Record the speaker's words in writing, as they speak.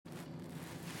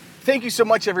Thank you so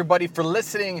much, everybody, for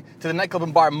listening to the Nightclub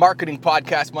and Bar Marketing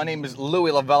Podcast. My name is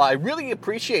Louis Lavella. I really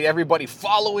appreciate everybody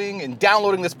following and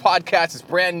downloading this podcast. It's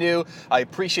brand new. I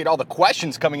appreciate all the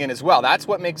questions coming in as well. That's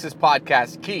what makes this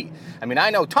podcast key. I mean,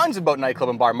 I know tons about nightclub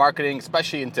and bar marketing,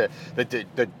 especially into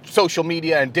the social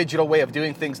media and digital way of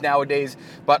doing things nowadays.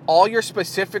 But all your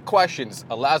specific questions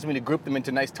allows me to group them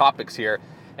into nice topics here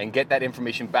and get that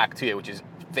information back to you, which is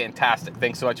fantastic.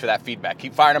 Thanks so much for that feedback.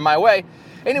 Keep firing them my way.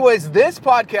 Anyways, this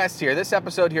podcast here, this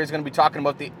episode here is going to be talking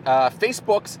about the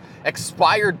Facebook's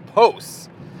expired posts.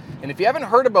 And if you haven't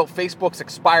heard about Facebook's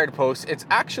expired posts, it's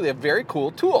actually a very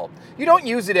cool tool. You don't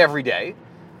use it every day,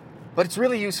 but it's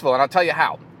really useful, and I'll tell you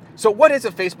how. So what is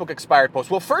a Facebook expired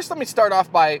post? Well, first let me start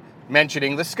off by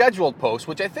mentioning the scheduled post,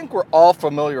 which I think we're all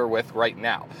familiar with right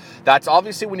now. That's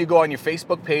obviously when you go on your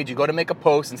Facebook page, you go to make a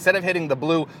post, instead of hitting the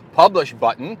blue publish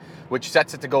button, which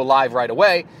sets it to go live right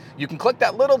away, you can click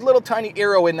that little tiny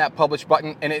arrow in that publish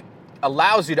button, and it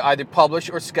allows you to either publish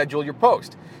or schedule your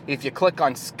post. If you click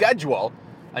on schedule,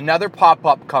 another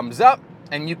pop-up comes up,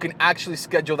 and you can actually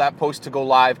schedule that post to go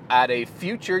live at a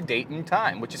future date and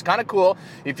time, which is kind of cool.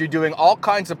 If you're doing all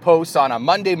kinds of posts on a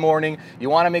Monday morning, you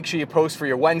want to make sure you post for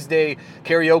your Wednesday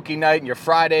karaoke night and your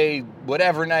Friday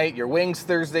whatever night, your wings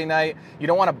Thursday night. You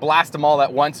don't want to blast them all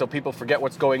at once so people forget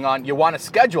what's going on. You want to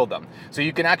schedule them. So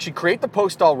you can actually create the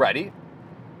post already,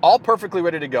 all perfectly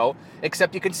ready to go,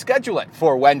 except you can schedule it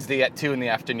for Wednesday at 2 in the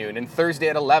afternoon and Thursday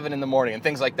at 11 in the morning and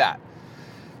things like that.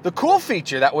 The cool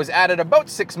feature that was added about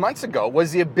 6 months ago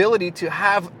was the ability to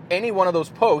have any one of those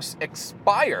posts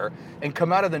expire and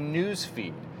come out of the news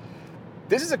feed.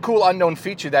 This is a cool unknown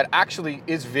feature that actually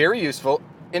is very useful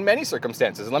in many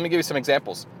circumstances. And let me give you some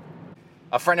examples.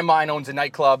 A friend of mine owns a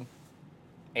nightclub,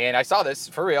 and I saw this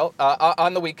for real.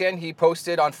 On the weekend, he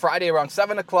posted on Friday around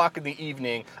 7 o'clock in the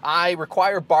evening, I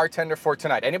require bartender for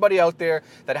tonight. Anybody out there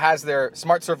that has their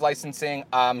SmartServe licensing,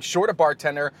 short a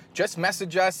bartender, just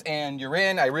message us and you're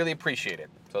in. I really appreciate it.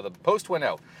 So the post went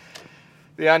out.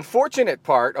 The unfortunate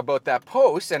part about that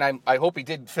post, and I hope he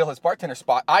did fill his bartender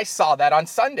spot, I saw that on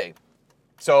Sunday.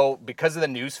 So because of the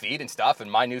news feed and stuff, and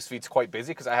my news feed's quite busy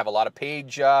because I have a lot of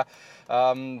pages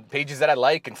that I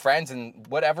like and friends and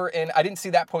whatever, and I didn't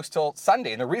see that post till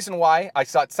Sunday. And the reason why I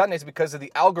saw it Sunday is because of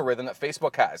the algorithm that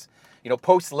Facebook has. You know,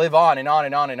 posts live on and on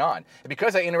and on and on. And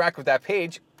because I interact with that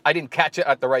page, I didn't catch it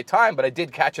at the right time, but I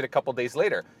did catch it a couple days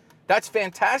later. That's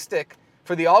fantastic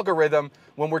for the algorithm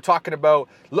when we're talking about,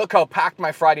 look how packed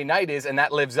my Friday night is, and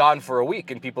that lives on for a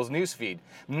week in people's news feed.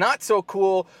 Not so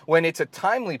cool when it's a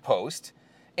timely post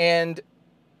and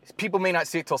people may not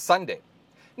see it till Sunday.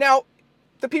 Now,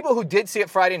 the people who did see it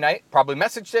Friday night probably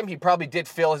messaged him. He probably did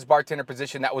fill his bartender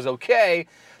position. That was okay.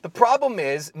 The problem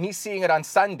is me seeing it on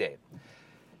Sunday.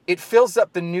 It fills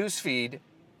up the news feed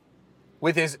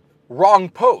with his wrong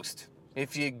post,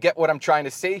 if you get what I'm trying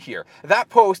to say here. That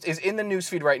post is in the news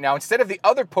feed right now. Instead of the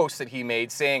other post that he made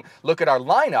saying, look at our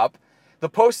lineup, the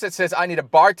post that says, I need a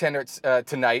bartender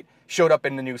tonight showed up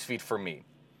in the news feed for me.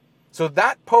 So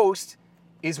that post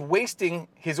is wasting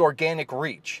his organic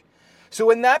reach. So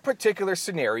in that particular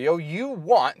scenario, you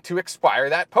want to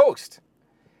expire that post.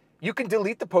 You can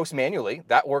delete the post manually.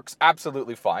 That works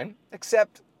absolutely fine,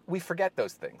 except we forget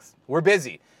those things. We're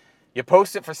busy. You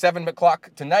post it for 7 o'clock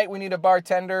tonight, we need a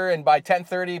bartender, and by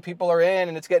 10:30 people are in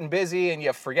and it's getting busy and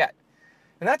you forget.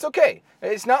 And that's okay.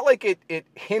 It's not like it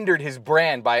hindered his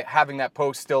brand by having that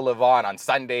post still live on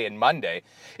Sunday and Monday.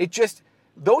 It just,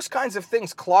 those kinds of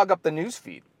things clog up the news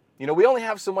feed. You know, we only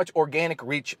have so much organic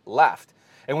reach left.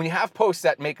 And when you have posts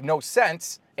that make no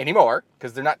sense anymore,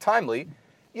 because they're not timely,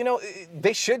 you know,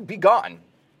 they should be gone.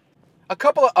 A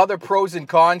couple of other pros and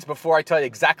cons before I tell you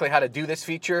exactly how to do this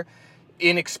feature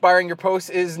in expiring your posts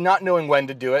is not knowing when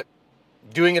to do it,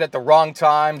 doing it at the wrong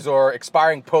times, or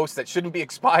expiring posts that shouldn't be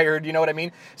expired, you know what I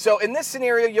mean? So in this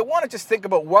scenario, you want to just think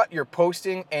about what you're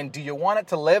posting and do you want it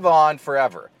to live on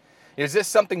forever? Is this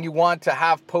something you want to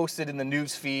have posted in the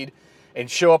news feed and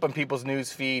show up in people's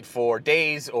news feed for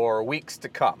days or weeks to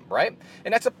come, right?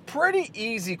 And that's a pretty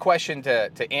easy question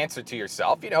to answer to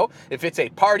yourself. You know, if it's a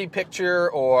party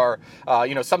picture or,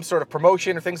 you know, some sort of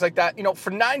promotion or things like that, you know, for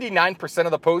 99%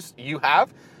 of the posts you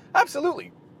have,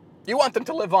 absolutely. You want them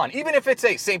to live on. Even if it's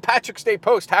a St. Patrick's Day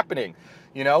post happening,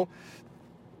 you know,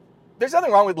 there's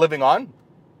nothing wrong with living on.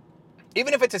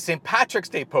 Even if it's a St. Patrick's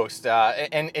Day post,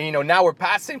 and you know, now we're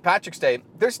past St. Patrick's Day,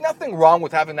 there's nothing wrong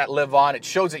with having that live on. It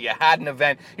shows that you had an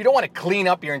event. You don't want to clean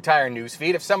up your entire news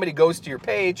feed. If somebody goes to your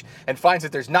page and finds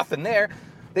that there's nothing there,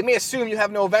 they may assume you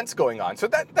have no events going on. So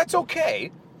that's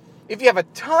okay. If you have a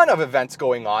ton of events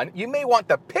going on, you may want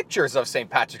the pictures of St.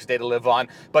 Patrick's Day to live on,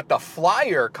 but the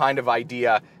flyer kind of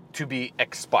idea to be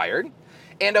expired.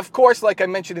 And of course, like I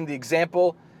mentioned in the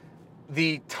example,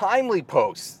 the timely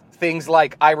posts, things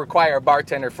like I require a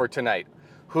bartender for tonight,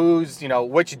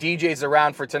 which DJ's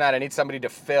around for tonight, I need somebody to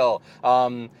fill,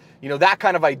 that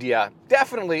kind of idea,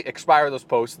 definitely expire those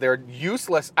posts. They're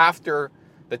useless after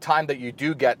the time that you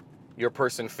do get your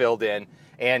person filled in,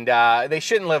 and they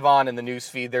shouldn't live on in the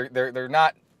newsfeed. They're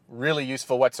not really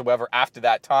useful whatsoever after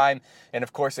that time, and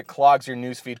of course it clogs your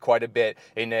newsfeed quite a bit,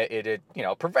 and it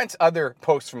prevents other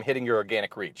posts from hitting your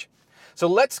organic reach. So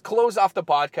let's close off the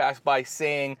podcast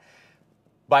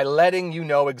by letting you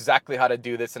know exactly how to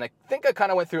do this. And I think I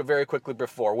kind of went through it very quickly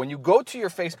before. When you go to your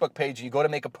Facebook page and you go to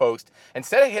make a post,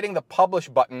 instead of hitting the publish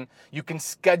button, you can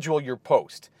schedule your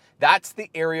post. That's the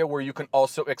area where you can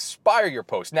also expire your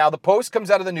post. Now, the post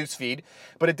comes out of the newsfeed,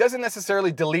 but it doesn't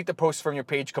necessarily delete the post from your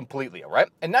page completely, all right?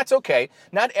 And that's okay.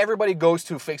 Not everybody goes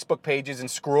to Facebook pages and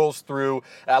scrolls through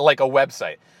like a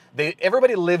website.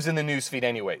 Everybody lives in the newsfeed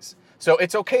anyways. So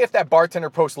it's okay if that bartender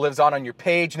post lives on your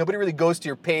page. Nobody really goes to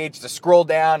your page to scroll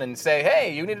down and say,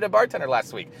 hey, you needed a bartender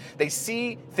last week. They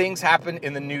see things happen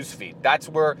in the newsfeed. That's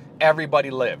where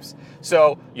everybody lives.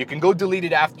 So you can go delete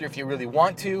it after if you really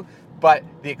want to, but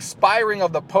the expiring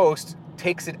of the post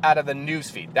takes it out of the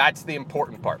newsfeed. That's the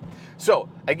important part. So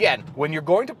again, when you're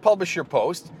going to publish your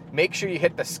post, make sure you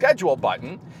hit the schedule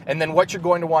button, and then what you're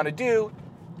going to want to do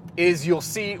is you'll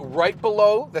see right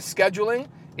below the scheduling,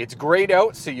 it's grayed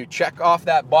out, so you check off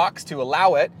that box to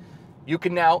allow it. You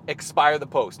can now expire the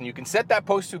post, and you can set that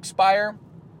post to expire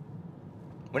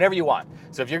whenever you want.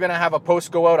 So if you're gonna have a post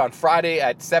go out on Friday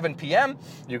at 7 p.m.,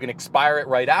 you can expire it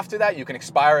right after that. You can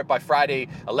expire it by Friday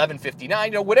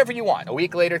 11:59, whatever you want, a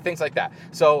week later, things like that.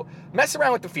 So mess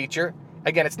around with the feature.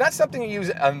 Again, it's not something you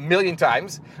use a million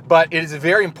times, but it is a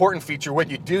very important feature when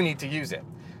you do need to use it.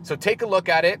 So take a look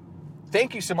at it.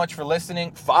 Thank you so much for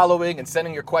listening, following, and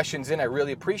sending your questions in. I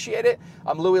really appreciate it.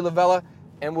 I'm Louis Lavella,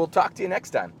 and we'll talk to you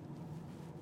next time.